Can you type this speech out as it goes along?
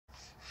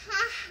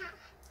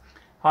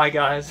Hi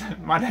guys,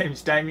 my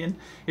name's Damian.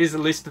 Here's a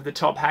list of the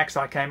top hacks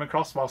I came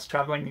across whilst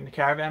travelling in the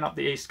caravan up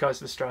the east coast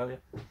of Australia.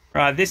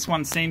 Right, this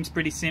one seems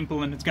pretty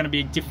simple and it's going to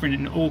be different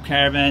in all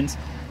caravans,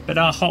 but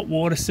our hot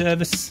water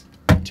service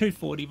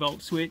 240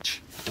 volt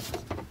switch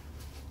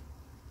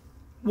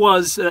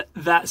was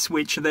that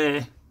switch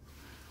there,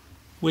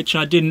 which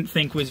I didn't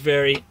think was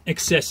very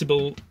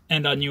accessible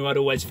and I knew I'd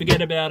always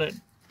forget about it.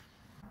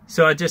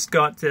 So I just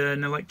got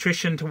an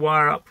electrician to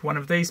wire up one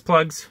of these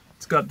plugs.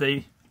 It's got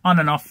the on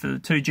and off for the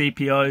 2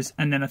 GPOs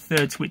and then a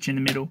third switch in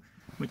the middle,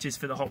 which is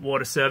for the hot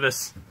water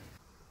service.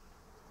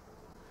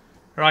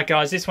 Alright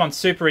guys, this one's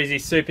super easy,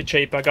 super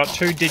cheap. I got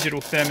 2 digital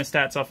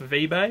thermostats off of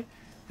eBay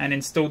and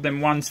installed them.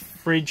 One's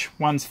fridge,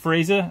 one's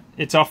freezer.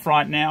 It's off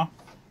right now.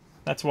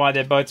 That's why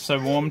they're both so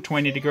warm,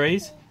 20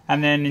 degrees.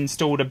 And then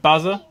installed a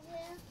buzzer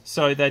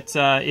so that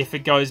if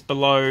it goes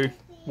below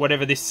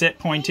whatever this set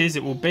point is,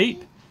 it will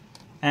beep.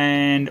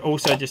 And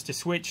also just a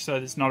switch so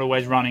that it's not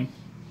always running.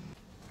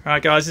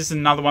 Alright guys, this is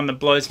another one that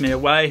blows me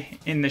away.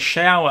 In the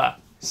shower,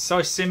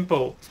 so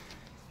simple.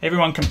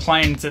 Everyone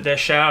complains that their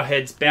shower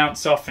heads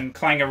bounce off and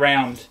clang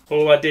around.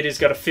 All I did is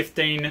got a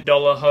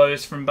 $15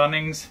 hose from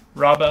Bunnings,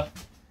 rubber.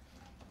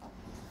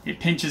 It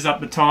pinches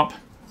up the top.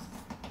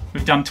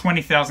 We've done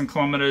 20,000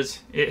 kilometers.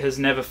 It has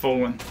never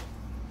fallen.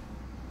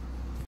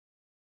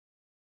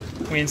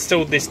 We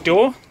installed this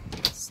door.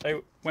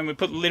 So when we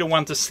put the little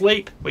one to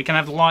sleep, we can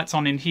have the lights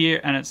on in here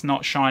and it's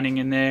not shining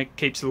in there.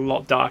 Keeps it a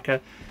lot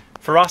darker.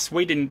 For us,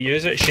 we didn't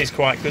use it. She's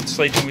quite good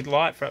sleeping with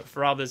light.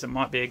 For others, it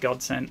might be a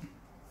godsend.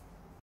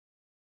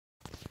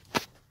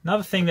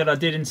 Another thing that I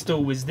did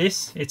install was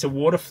this. It's a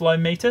water flow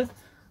meter.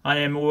 I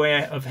am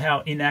aware of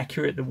how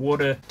inaccurate the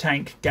water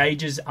tank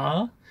gauges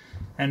are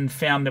and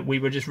found that we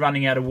were just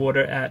running out of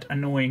water at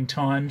annoying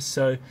times.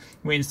 So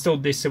we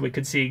installed this so we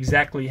could see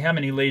exactly how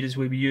many litres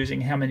we were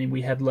using, how many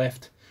we had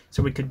left,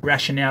 so we could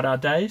ration out our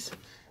days.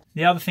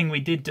 The other thing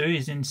we did do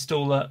is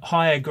install a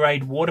higher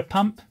grade water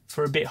pump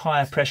for a bit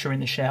higher pressure in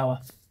the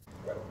shower.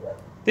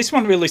 This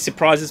one really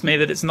surprises me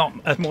that it's not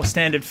a more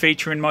standard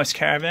feature in most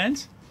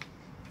caravans.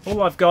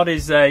 All I've got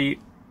is a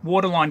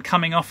water line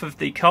coming off of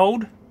the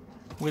cold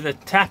with a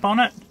tap on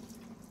it,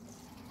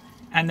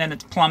 and then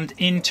it's plumbed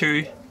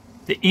into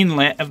the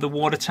inlet of the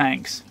water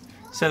tanks.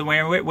 So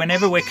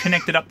whenever we're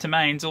connected up to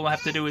mains, all I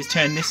have to do is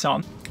turn this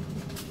on.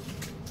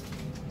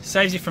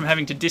 Saves you from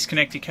having to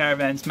disconnect your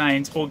caravan's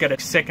mains or get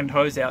a second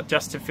hose out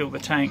just to fill the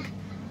tank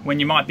when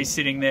you might be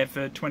sitting there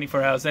for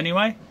 24 hours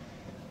anyway.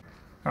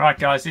 Alright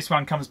guys, this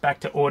one comes back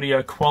to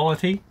audio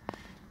quality.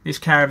 This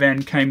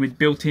caravan came with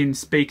built-in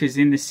speakers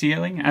in the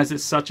ceiling. As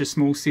it's such a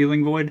small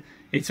ceiling void,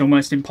 it's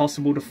almost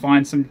impossible to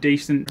find some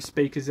decent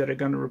speakers that are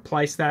going to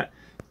replace that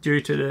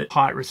due to the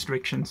height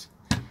restrictions.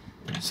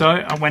 So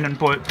I went and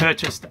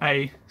purchased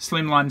a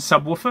slimline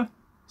subwoofer.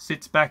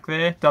 Sits back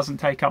there, doesn't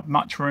take up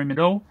much room at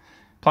all.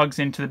 Plugs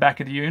into the back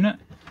of the unit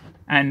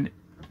and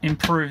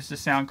improves the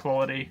sound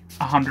quality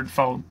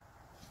 100-fold.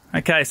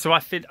 Okay, so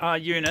I fit our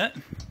unit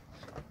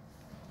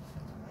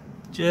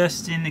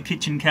just in the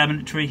kitchen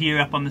cabinetry here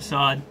up on the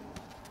side.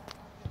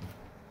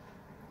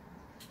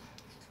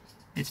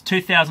 It's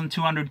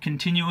 2,200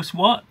 continuous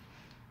watt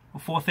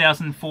or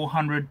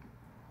 4,400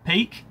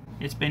 peak.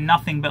 It's been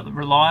nothing but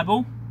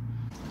reliable.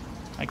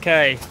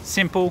 Okay,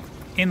 simple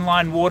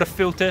inline water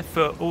filter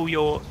for all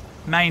your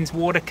mains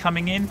water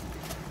coming in.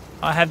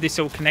 I have this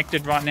all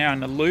connected right now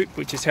in a loop,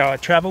 which is how I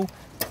travel,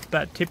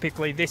 but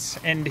typically this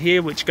end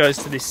here, which goes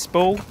to this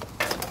spool,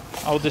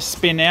 I'll just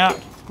spin out,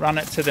 run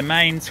it to the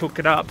mains, hook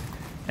it up,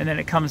 and then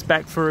it comes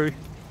back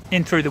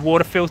in through the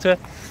water filter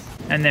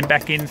and then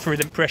back in through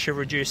the pressure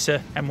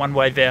reducer and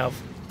one-way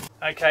valve.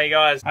 Okay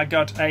guys, I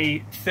got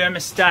a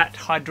thermostat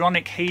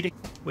hydronic heater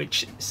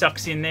which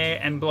sucks in there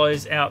and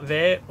blows out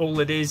there. All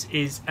it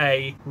is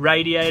a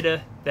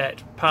radiator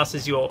that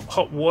passes your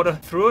hot water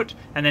through it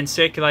and then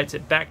circulates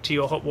it back to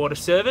your hot water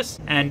service,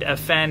 and a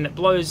fan that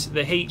blows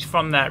the heat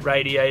from that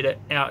radiator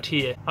out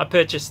here. I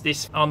purchased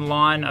this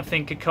online. I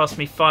think it cost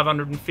me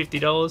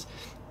 $550.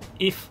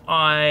 If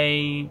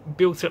I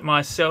built it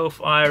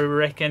myself, I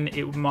reckon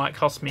it might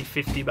cost me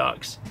 50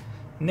 bucks.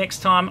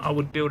 Next time I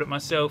would build it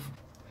myself.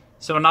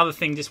 So another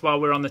thing, just while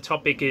we're on the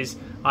topic, is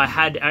I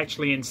had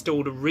actually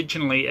installed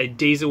originally a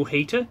diesel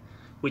heater,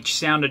 which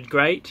sounded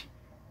great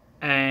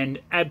and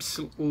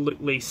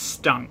absolutely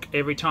stunk.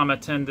 Every time I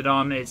turned it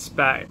on, it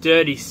spat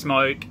dirty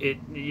smoke.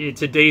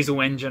 It's a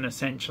diesel engine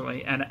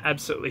essentially, and it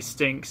absolutely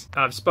stinks.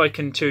 I've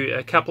spoken to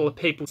a couple of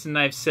people and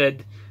they've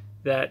said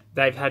that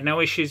they've had no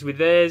issues with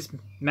theirs.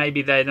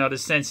 Maybe they're not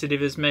as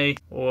sensitive as me,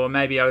 or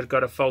maybe I've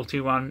got a faulty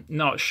one,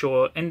 not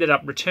sure. Ended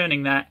up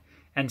returning that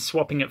and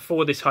swapping it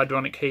for this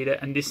hydronic heater,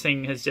 and this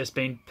thing has just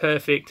been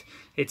perfect.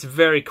 It's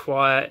very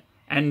quiet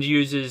and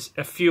uses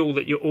a fuel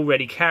that you're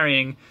already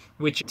carrying,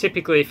 which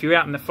typically if you're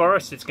out in the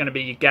forest, it's going to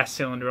be your gas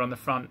cylinder on the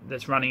front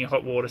that's running your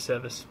hot water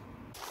service.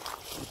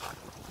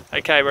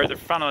 Okay, we're at the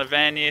front of the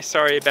van here.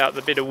 Sorry about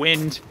the bit of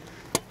wind.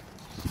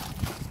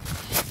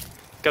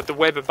 Got the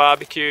Weber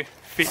barbecue,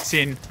 fits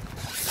in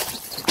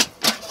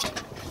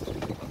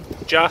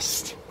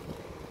just.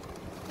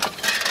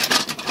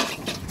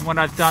 What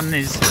I've done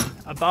is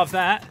above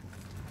that,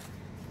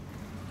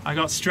 I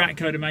got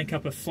Stratco to make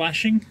up a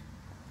flashing.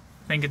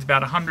 I think it's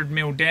about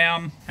 100mm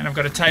down, and I've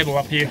got a table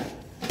up here,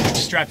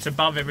 straps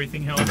above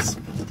everything else,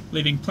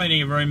 leaving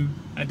plenty of room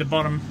at the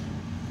bottom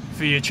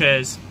for your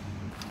chairs.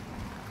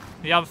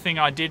 The other thing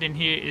I did in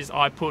here is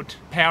I put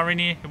power in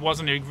here. It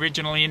wasn't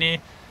originally in here,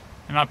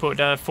 and I put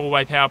a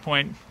 4-way power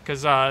point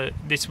because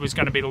this was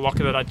going to be the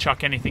locker that I'd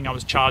chuck anything I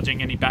was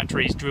charging, any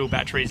batteries, drill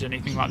batteries,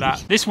 anything like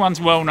that. This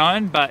one's well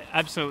known, but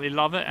absolutely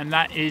love it, and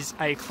that is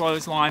a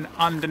clothesline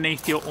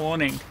underneath your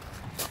awning.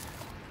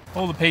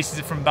 All the pieces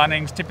are from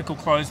Bunnings, typical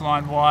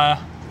clothesline wire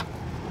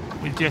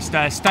with just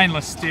a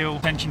stainless steel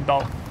tension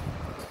bolt.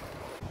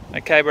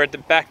 Okay, we're at the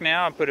back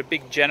now. I put a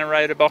big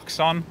generator box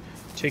on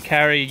to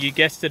carry, you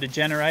guessed it, a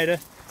generator.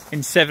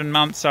 In 7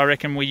 months, I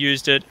reckon we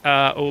used it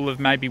all of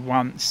maybe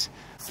once.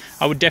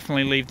 I would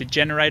definitely leave the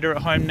generator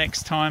at home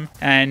next time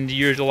and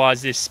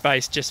utilise this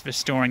space just for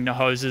storing the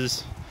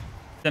hoses.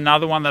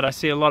 Another one that I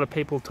see a lot of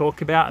people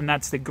talk about, and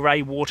that's the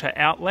grey water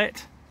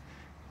outlet.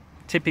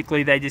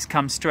 Typically they just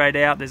come straight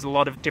out. There's a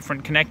lot of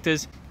different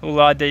connectors. All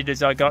I did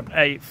is I got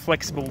a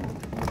flexible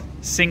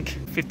sink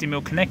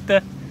 50mm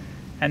connector,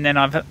 and then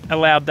I've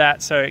allowed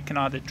that so it can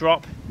either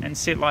drop and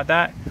sit like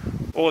that,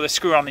 or the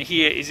screw on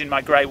here is in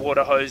my grey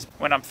water hose.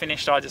 When I'm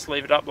finished, I just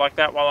leave it up like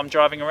that while I'm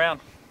driving around.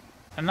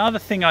 Another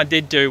thing I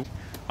did do,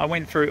 I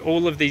went through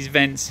all of these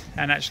vents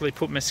and actually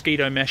put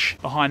mosquito mesh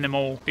behind them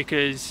all,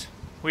 because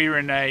we were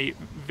in a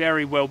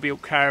very well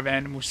built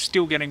caravan and we're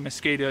still getting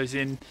mosquitoes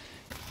in.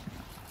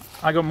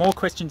 I got more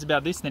questions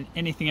about this than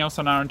anything else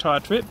on our entire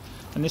trip,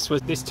 and this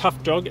was this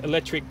Tough Dog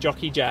electric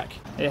jockey jack.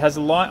 It has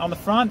a light on the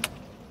front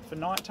for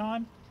night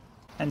time,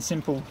 and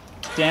simple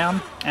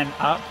down and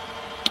up.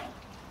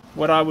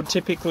 What I would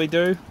typically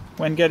do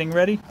when getting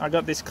ready, I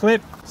got this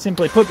clip,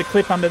 simply put the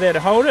clip under there to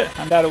hold it,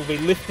 and that'll be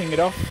lifting it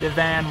off the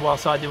van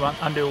whilst I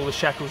undo all the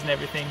shackles and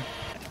everything.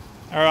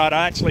 Alright,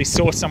 I actually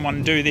saw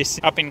someone do this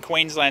up in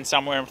Queensland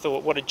somewhere and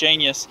thought, what a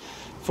genius.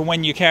 For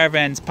when your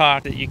caravan's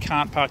parked, that you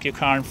can't park your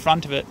car in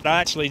front of it. I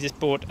actually just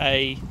bought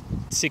a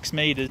 6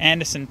 metre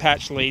Anderson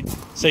patch lead,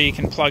 so you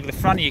can plug the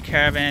front of your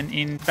caravan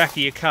in the back of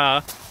your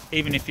car,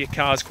 even if your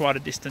car's quite a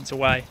distance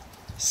away.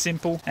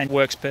 Simple and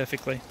works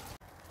perfectly.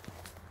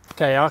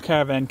 Okay, our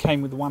caravan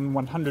came with one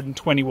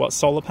 120 watt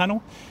solar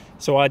panel,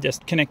 so I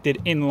just connected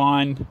in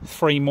line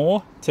 3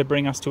 more to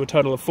bring us to a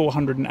total of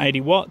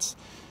 480 watts.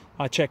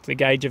 I checked the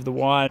gauge of the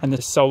wire and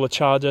the solar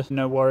charger,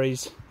 no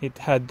worries, it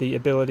had the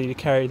ability to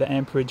carry the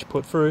amperage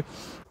put through.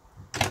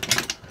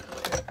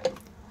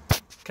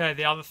 Okay,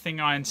 the other thing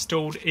I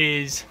installed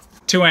is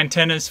 2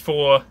 antennas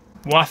for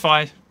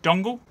Wi-Fi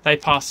dongle. They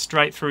pass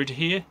straight through to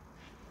here.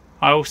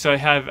 I also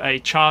have a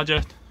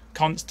charger,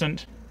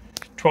 constant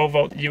 12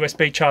 volt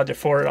USB charger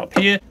for it up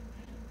here.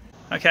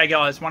 Okay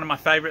guys, one of my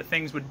favourite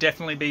things would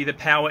definitely be the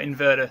power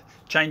inverter.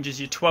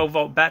 Changes your 12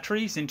 volt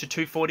batteries into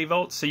 240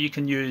 volts, so you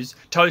can use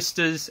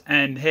toasters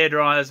and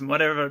hairdryers and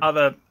whatever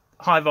other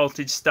high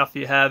voltage stuff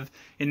you have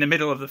in the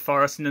middle of the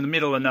forest and in the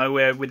middle of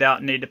nowhere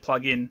without need to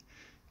plug in.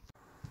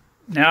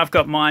 Now I've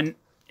got mine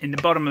in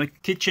the bottom of the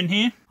kitchen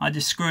here. I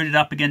just screwed it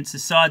up against the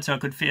side so I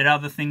could fit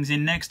other things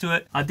in next to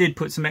it. I did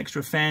put some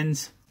extra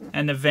fans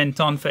and a vent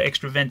on for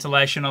extra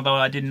ventilation, although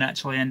I didn't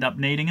actually end up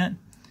needing it.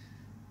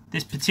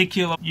 This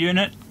particular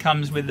unit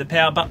comes with the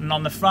power button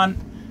on the front.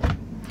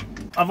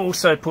 I've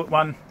also put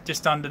one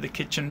just under the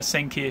kitchen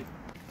sink here.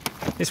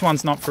 This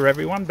one's not for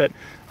everyone, but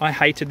I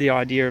hated the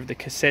idea of the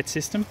cassette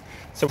system.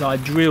 So I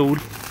drilled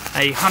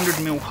a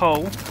 100mm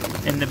hole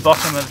in the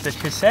bottom of the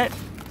cassette,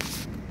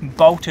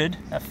 bolted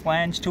a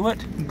flange to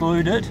it,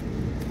 glued it,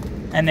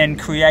 and then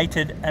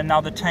created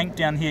another tank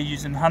down here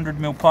using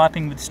 100mm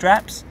piping with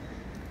straps.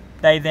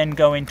 They then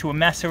go into a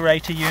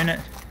macerator unit,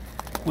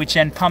 which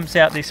then pumps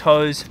out this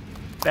hose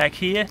back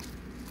here,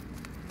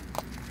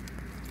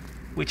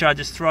 which I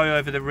just throw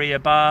over the rear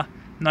bar.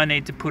 No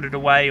need to put it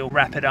away or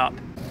wrap it up.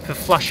 For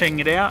flushing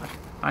it out,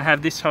 I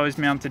have this hose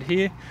mounted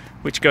here,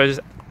 which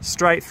goes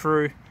straight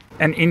through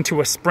and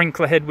into a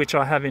sprinkler head, which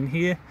I have in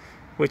here,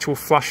 which will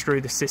flush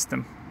through the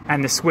system.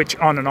 And the switch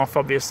on and off,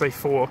 obviously,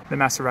 for the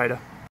macerator.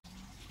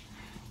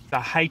 I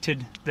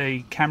hated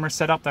the camera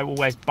setup. They were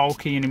always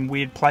bulky and in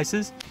weird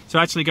places. So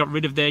I actually got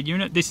rid of their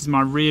unit. This is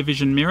my rear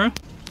vision mirror.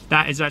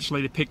 That is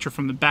actually the picture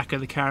from the back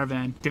of the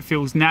caravan. It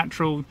feels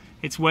natural.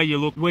 It's where you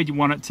look, where you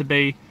want it to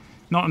be,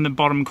 not in the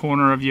bottom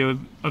corner of your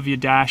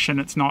dash, and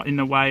it's not in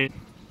the way.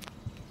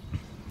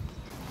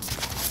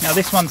 Now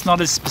this one's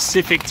not as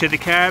specific to the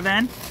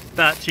caravan,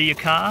 but to your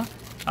car.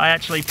 I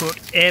actually put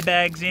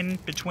airbags in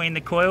between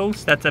the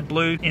coils. That's a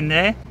blue in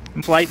there.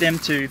 Inflate them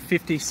to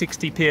 50,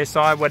 60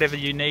 psi, whatever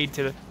you need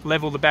to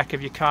level the back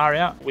of your car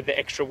out with the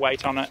extra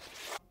weight on it.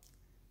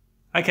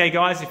 Okay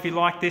guys, if you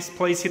like this,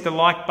 please hit the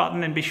like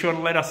button and be sure to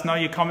let us know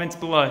your comments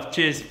below.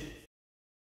 Cheers.